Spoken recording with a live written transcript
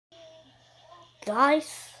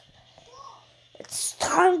guys, it's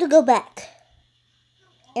time to go back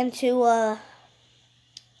into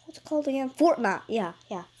what's it called again? Fortnite. Yeah,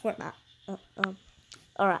 Fortnite.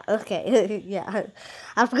 Alright, okay, yeah,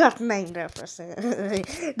 I forgot the name there for a second.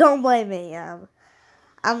 Don't blame me.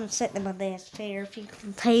 I'm sitting in my dad's chair, if you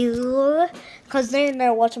can tell, because they're in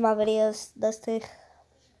there watching my videos. Those two.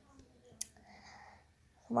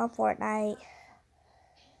 Come on, Fortnite.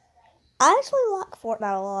 I actually like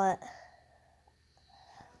Fortnite a lot.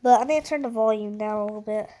 But I need to turn the volume down a little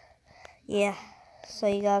bit. Yeah, so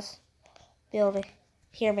you guys be able to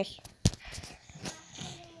hear me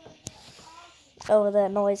over the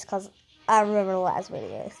noise, because I remember the last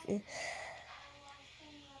video.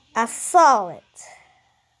 I saw it.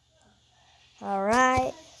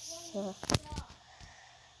 Alright, so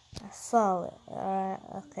I saw it. Alright,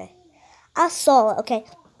 okay. I saw it, okay.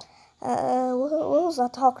 What was I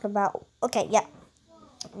talking about? Okay, yeah.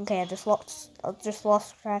 Okay, I just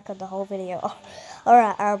lost track of the whole video.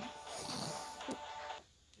 Alright,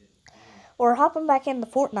 we're hopping back into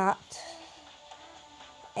Fortnite.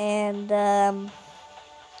 And,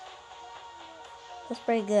 that's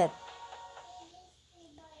pretty good.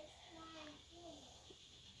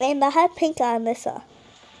 And I had pink eye on this,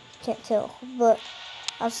 can't tell. But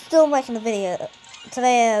I'm still making the video.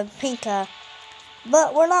 Today I have pink eye.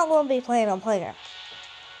 But we're not going to be playing on Playground.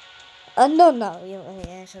 No.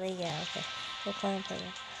 Actually, yeah, okay. We're playing on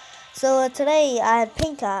Playground. So, today I had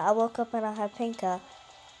pink eye. I woke up and I had pink eye.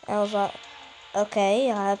 And I was like, okay,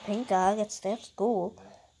 I have pink eye. I get to stay at school.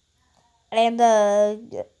 And,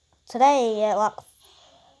 today at like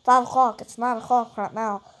 5 o'clock, it's 9 o'clock right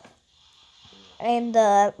now. And,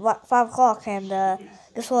 like 5 o'clock, and,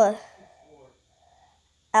 guess what?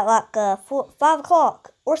 At like, 5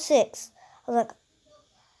 o'clock or 6, I was like,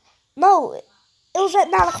 no, it was at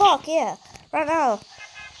 9 o'clock, yeah, right now.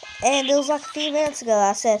 And it was like a few minutes ago,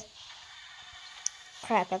 I said,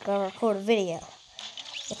 crap, I gotta record a video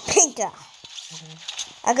with pink eye.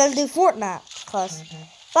 I gotta do Fortnite, because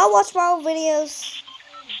if I watch my own videos,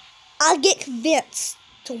 I get convinced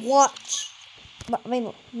to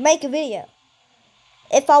make a video.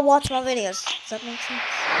 If I watch my videos, does that make sense?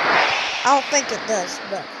 I don't think it does,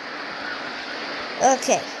 but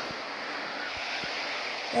okay.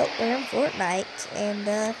 Well, we're in Fortnite, and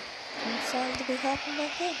I'm excited to be hopping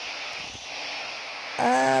back in.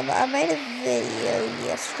 I made a video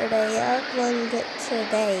yesterday. I uploaded it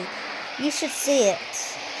today. You should see it.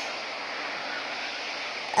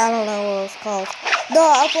 I don't know what it was called. No,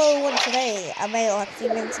 I uploaded one today. I made it like a few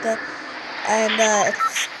minutes ago, and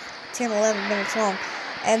it's 10-11 minutes long.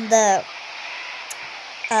 And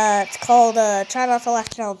it's called Try Not to Laugh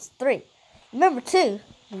Challenge 3. Remember 2.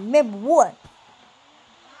 Remember 1.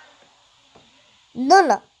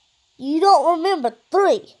 No. You don't remember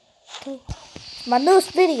 3. Okay? My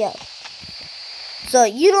newest video. So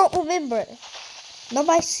you don't remember it.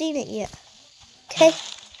 Nobody's seen it yet. Okay?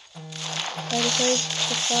 33,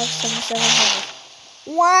 65, 77,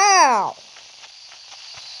 100. Wow!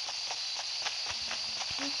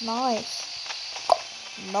 Nice.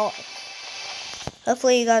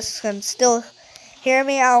 Hopefully you guys can still hear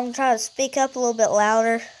me. I'm going to try to speak up a little bit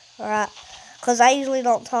louder. Alright. Because I usually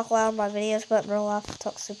don't talk loud in my videos, but in real life I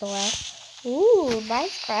talk super loud. Ooh,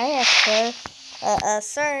 nice craft, sir.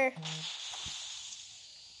 Sir.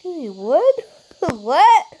 You would?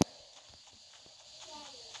 What?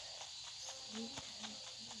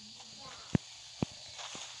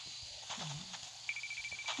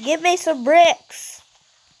 Give me some bricks.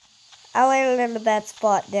 I landed in a bad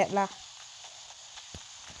spot, didn't I?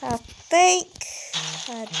 I think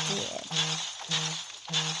I did.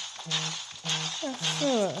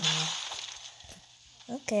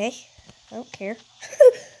 Okay. I don't care.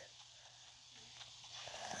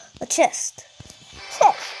 A chest.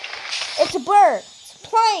 It's a bird. It's a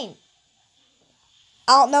plane. I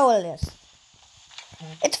don't know what it is.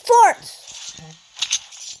 It's farts.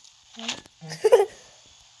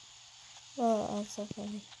 Oh, I'm so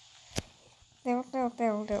funny.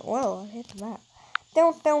 Whoa, I hit the map.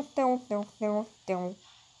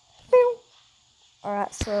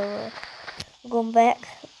 Alright, so we're going back.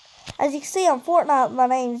 As you can see on Fortnite, my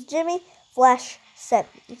name's Jimmy Flash 7.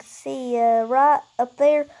 You can see right up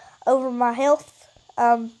there over my health.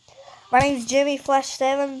 My name's Jimmy Flash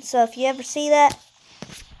 7. So if you ever see that,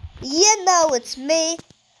 you know it's me.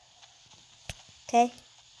 Okay.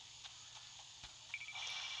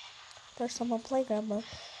 First I'm on playground mode.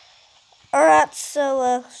 Alright, so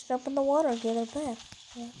let's jump in the water and get it back.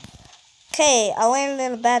 Yeah. Okay, I landed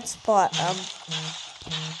in a bad spot.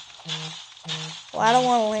 Well, I don't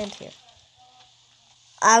want to land here.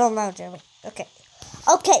 I don't know, Jimmy. Okay,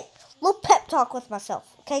 little pep talk with myself.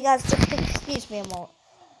 Okay, guys, just excuse me a moment.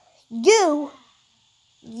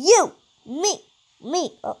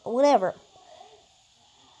 Me, whatever.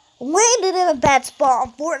 Landed in a bad spot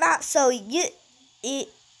on Fortnite, so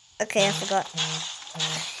okay, I forgot.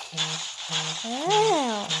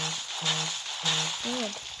 Wow.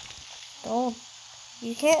 Good. Don't.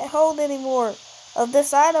 You can't hold any more of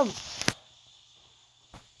this item.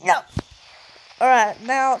 No. Alright,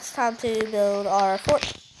 now it's time to build our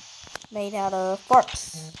fort made out of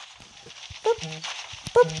farts. Boop,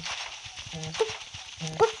 boop, boop, boop,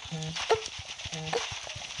 boop.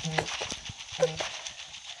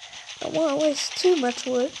 Don't want to waste too much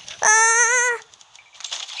wood. Ah!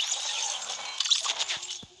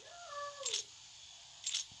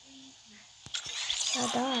 I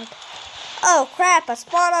died. Oh crap, I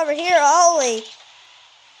spawned over here. Holy.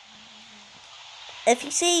 If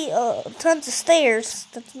you see tons of stairs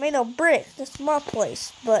that's made of brick, that's my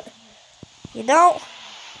place. But you don't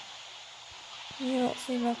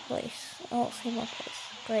see my place. I don't see my place.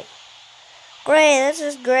 Great. Great, this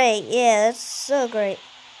is great. Yeah, that's so great.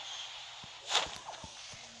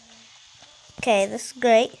 Okay, this is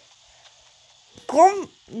great.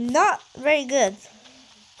 Not very good.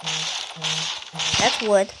 That's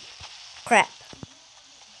wood. Crap.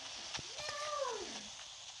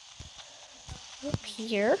 Up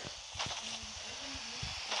here.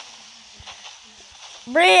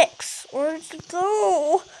 Bricks! Where'd you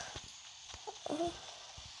go?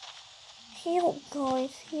 Help,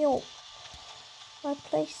 guys, help. My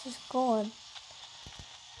place is gone.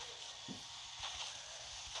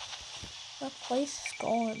 My place is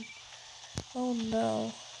gone. Oh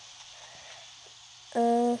no.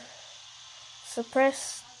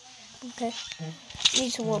 Suppress. Okay.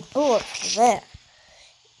 Need some more bullets for that.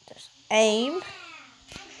 Just aim.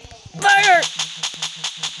 Fire!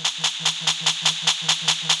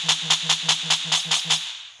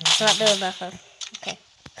 It's not doing nothing. Okay.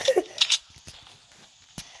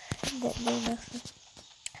 Didn't do nothing.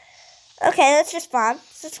 Okay, that's just fine.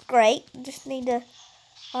 That's great. Just need to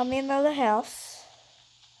find me another house.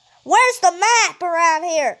 Where's the map around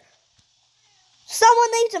here?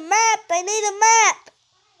 Someone needs a map. They need a map.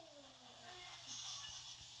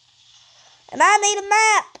 And I need a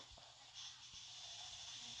map.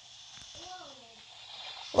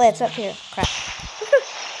 Wait, it's up here. Crap.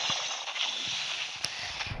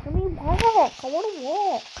 Let me walk. I want to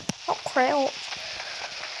walk. Oh, crap.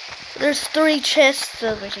 There's 3 chests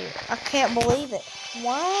over here. I can't believe it.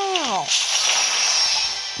 Wow.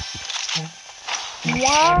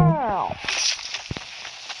 Wow.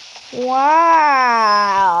 Wow.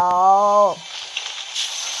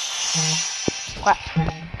 What?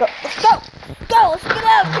 Go. Let's go. Go. Let's get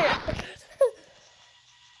out of here.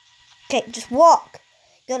 Okay, just walk.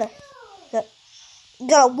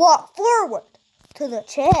 Gotta walk forward to the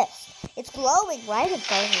chest. It's glowing right in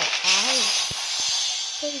front of your eyes.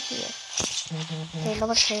 Over here. Okay, no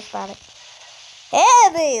one cares about it.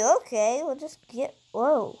 Heavy. Okay, we'll just get.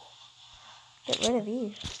 Whoa. Get rid of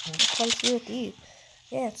you. Replace you with you.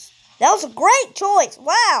 Yes. That was a great choice.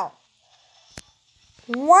 Wow.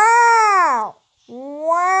 Wow.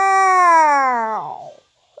 Wow.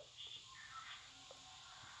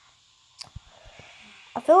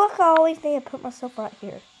 I feel like I always need to put myself right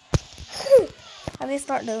here. I need to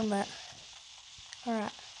start doing that.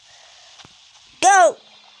 Alright. Go!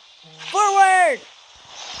 Forward!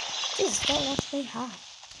 Jesus, that wants me high.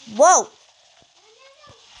 Whoa!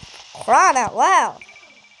 Crying out loud.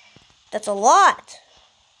 That's a lot.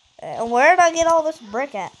 And where did I get all this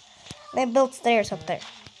brick at? They built stairs up there.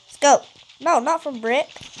 Let's go. No, not from brick.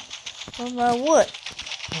 From wood.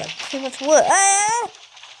 Got too much wood. Ah!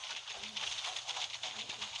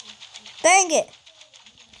 Dang it.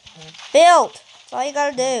 Build. That's all you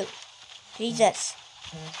gotta do. Jesus.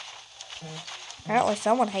 Apparently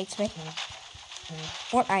someone hates me.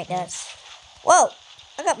 Fortnite does. Whoa.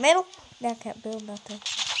 I got metal. Now I can't build nothing.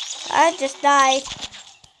 I just died.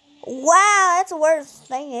 Wow, that's the worst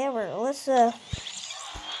thing ever. Where's that?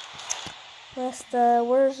 Where's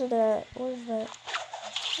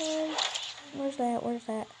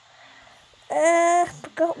that?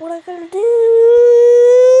 Forgot what I gotta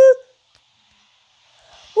do.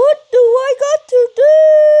 What do I got to do?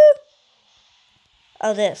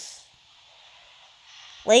 Oh, this.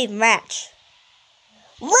 Leave match.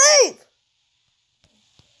 Leave!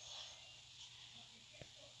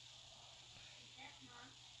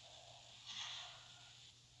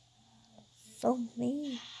 So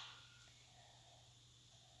mean.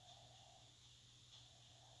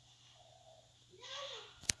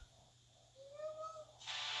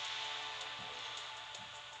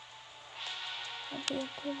 I'm being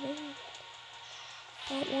too mean.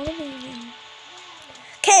 don't want to be mean.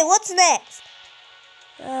 Okay, what's next?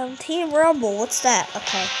 Team Rumble. What's that?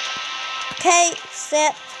 Okay. Okay,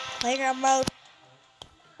 set. Playground mode.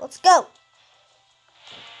 Let's go.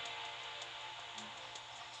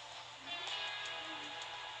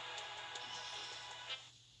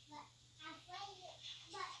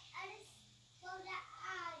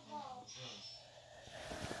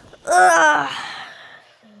 Ugh.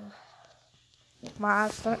 My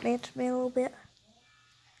eyes starting to itch me a little bit.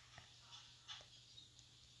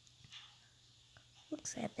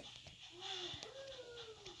 Looks epic.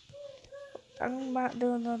 I'm not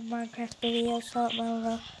doing a Minecraft video, so I don't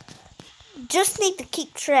know. Just need to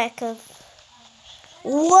keep track of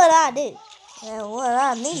what I do and what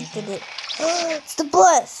I need to do. It's the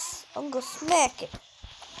bus. I'm gonna smack it.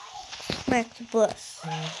 Smack the bus.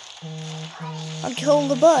 I'm killing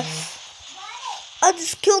the bus. I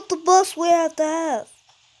just killed the bus we have to have.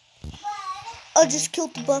 I just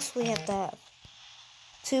killed the bus we have to have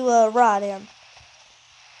to ride in.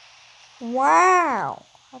 Wow.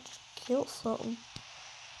 I just killed something.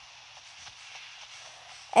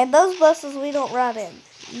 And those buses we don't ride in.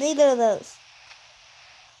 Neither of those.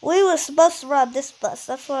 We were supposed to ride this bus.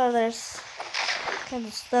 That's why there's kind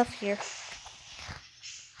of stuff here.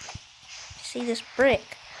 See this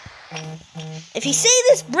brick. If you see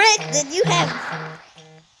this brick, then you have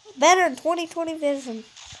better than 20/20 vision.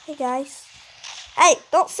 Hey guys. Hey,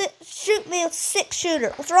 don't shoot me with a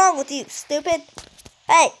 6-shooter. What's wrong with you, stupid?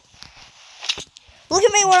 Hey. Look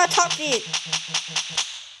at me when I talk to you.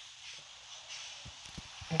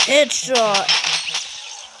 Headshot.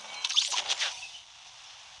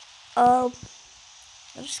 I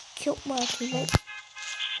just killed my teammate.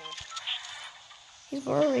 He's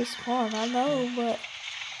gonna respawn, I know, but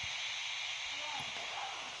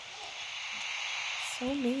so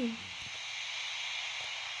mean.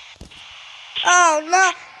 Oh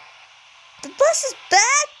no! The bus is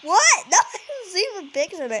back? What? No, it was even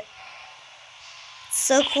bigger than it.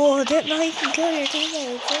 So cool. I didn't know you can kill your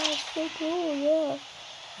teammates. Oh, it's so cool, yeah.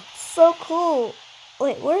 So cool.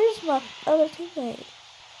 Wait, where's my other teammate?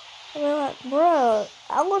 I mean, like, bro,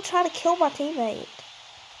 I'm gonna try to kill my teammate.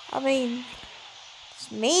 I mean,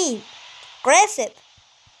 it's mean. Aggressive.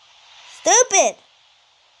 Stupid.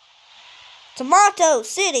 Tomato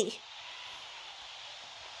City.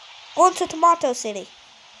 Going to Tomato City.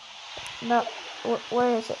 No,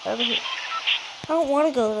 where is it? Over here. I don't want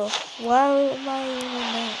to go though. Why am I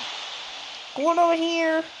even there? Going over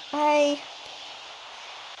here. Hey.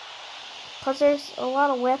 Because there's a lot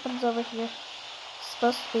of weapons over here. It's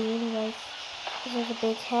supposed to be anyway. Because there's a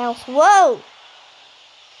big house. Whoa!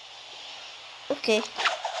 Okay.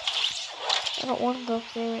 I don't want to go up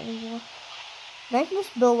there anymore. I can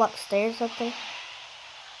just build like stairs up there.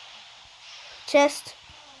 Chest.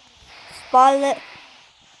 Spotted it.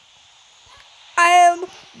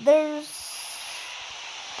 There's...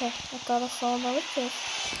 Okay, I thought I saw another chest.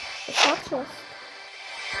 It's not chest.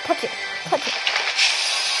 Touch it. Touch it.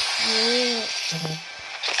 Yeah.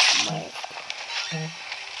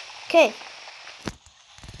 Okay.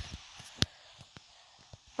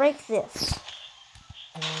 Break this.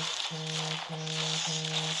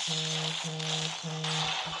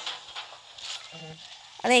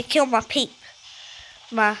 I need to kill my peep.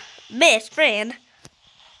 My best friend.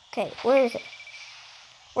 Okay, where is it?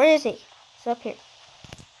 Where is he? It's up here.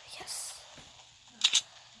 Yes.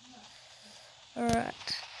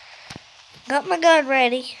 Alright. Got my gun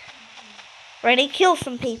ready. Ready to kill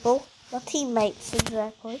some people. My teammates,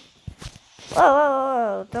 exactly. Whoa,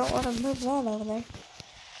 whoa, whoa. Don't want to move on over there.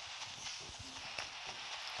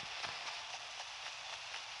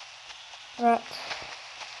 Alright.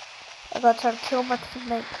 I gotta try to kill my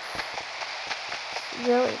teammate.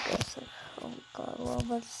 Really aggressive. Oh my god, why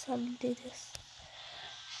am I deciding to do this?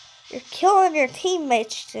 You're killing your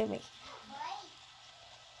teammates to me.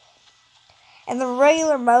 In the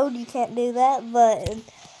regular mode, you can't do that, but in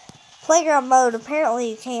playground mode, apparently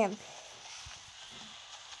you can.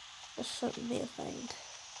 This shouldn't be a thing.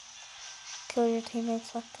 Kill your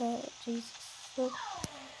teammates like that. Jesus.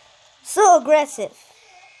 So aggressive.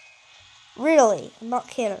 Really, I'm not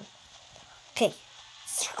kidding. Okay,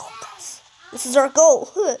 circle this. This is our goal.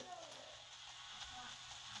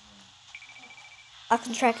 I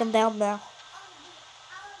can track him down now.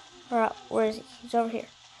 Alright, where is he? He's over here.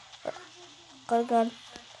 Right. Got a gun.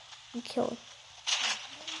 And kill him.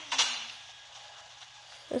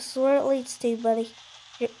 This is where it leads to, buddy.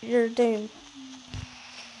 You're doomed.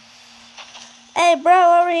 Hey,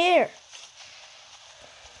 bro, over here.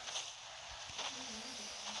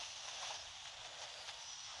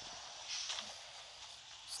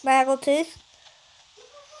 Snaggletooth.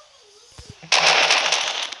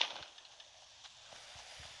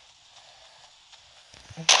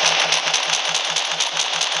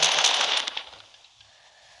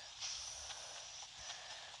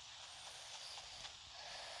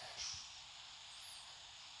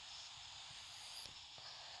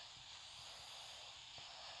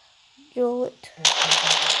 Do it.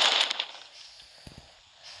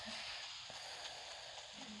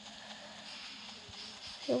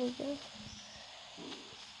 Here we go.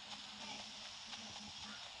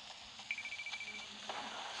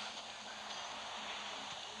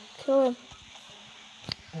 Kill him.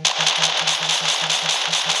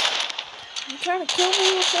 You trying to kill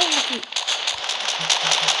me or something?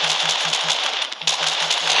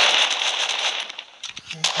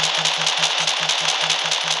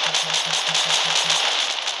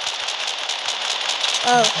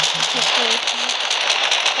 Oh,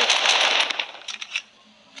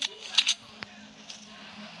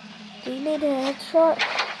 do you need a headshot?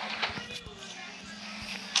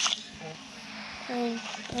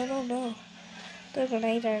 I don't know. The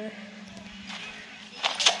grenade are.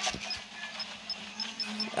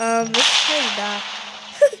 This is gonna die.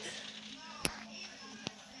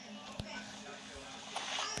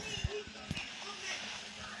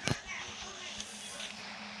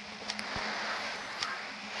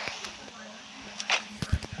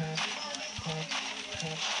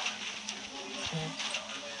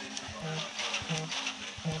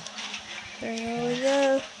 There we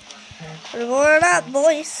go. We're going up,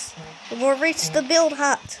 boys. We're gonna reach the build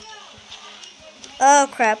hut. Oh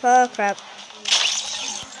crap, oh crap.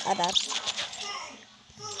 I died.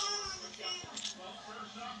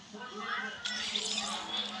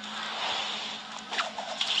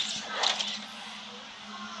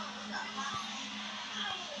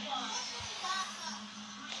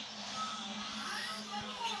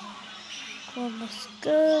 Come on, let's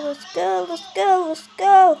go, let's go, let's go, let's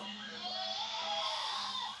go.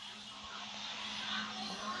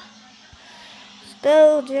 Let's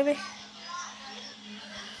go, Jimmy.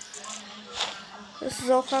 This is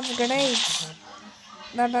all kinds of grenades.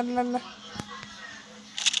 No, no, no, no.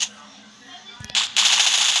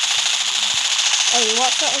 Oh, you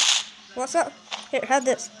want something? Want something? Here, have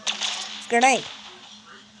this. It's a grenade.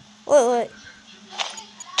 Wait, wait.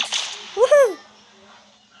 Woohoo!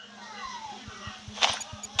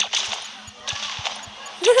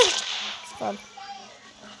 It's fun.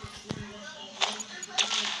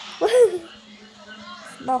 Woohoo!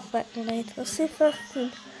 Knock that grenade. Let's see if I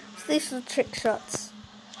can. These are the trick shots.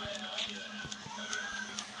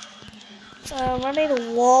 I need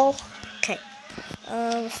a wall. Okay.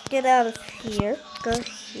 Let's get out of here. Go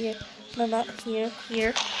here. No, not here.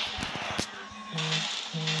 Here.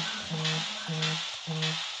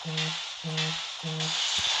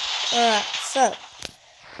 Alright, so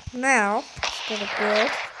now let's go to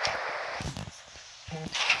build.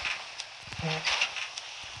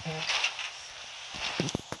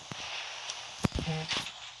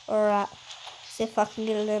 Alright, see if I can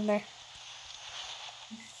get it in there.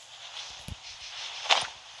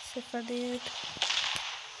 See if I did.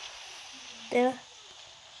 Did I?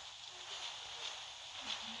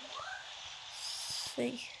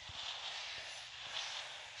 See.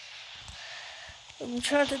 I'm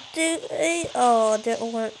trying to do it. Oh, it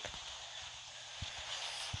didn't work.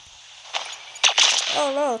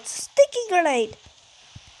 Oh no, it's a sticky grenade.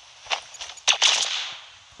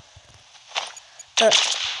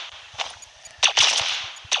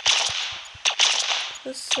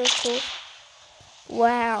 This is so cool.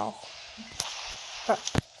 Wow. Huh.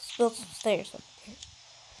 Let's build some stairs up here.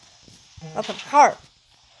 Up in the heart.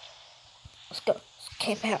 Let's go. Let's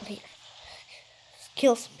camp out here. Let's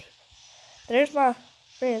kill some people. There's my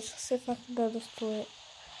bridge. Let's see if I can go this way.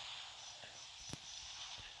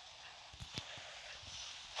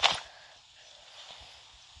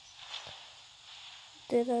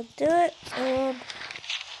 Did I do it?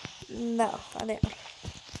 No, I didn't.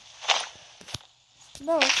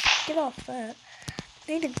 No, get off that.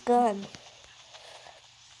 I need a gun.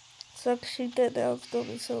 So I can shoot that down. It's gonna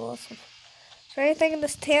be so awesome. Is there anything in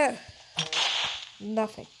this tent?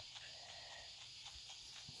 Nothing.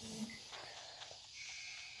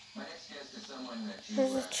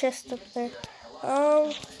 There's a chest up there.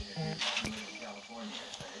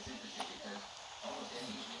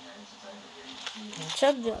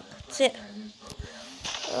 Chug jug. That's it.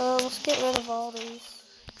 Let's get rid of all these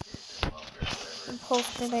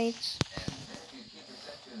impulse grenades.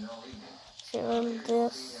 Get rid of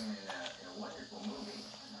this.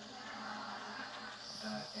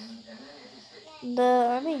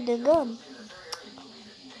 I need the gun.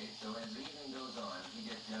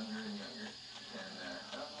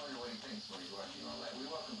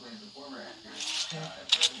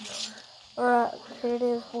 Alright, here it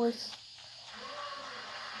is, boys.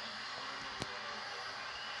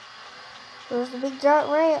 Where's the big giant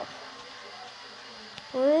ramp?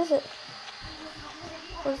 Where is it?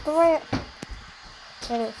 Where's the ramp?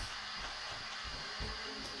 There it is.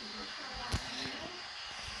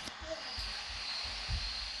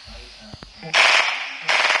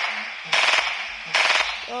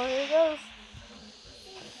 Oh, here it goes.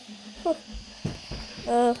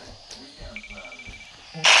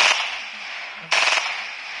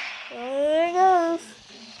 There it goes.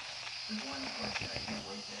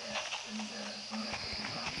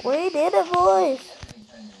 We did it, boys.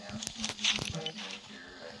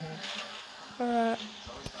 Alright.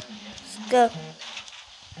 Let's go.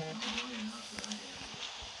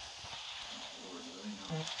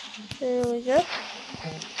 There we go.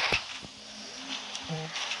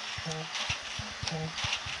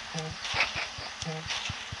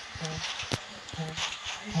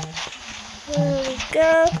 There we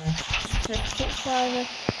go. Just keep climbing.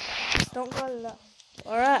 Don't go left.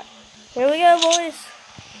 Alright. Here we go, boys.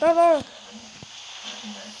 Come on.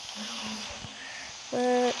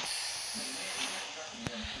 Let's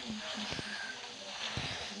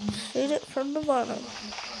shoot it from the bottom.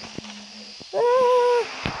 Ah!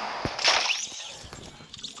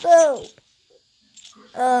 Oh.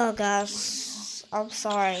 Oh, gosh. I'm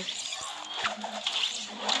sorry.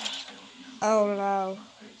 Oh, no.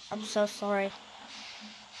 I'm so sorry.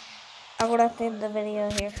 I'm gonna have to end the video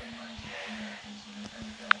here.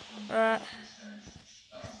 Alright.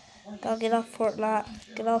 Gotta get off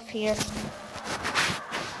Fortnite. Get off here.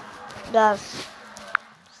 Guys.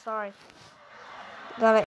 Sorry. Got it.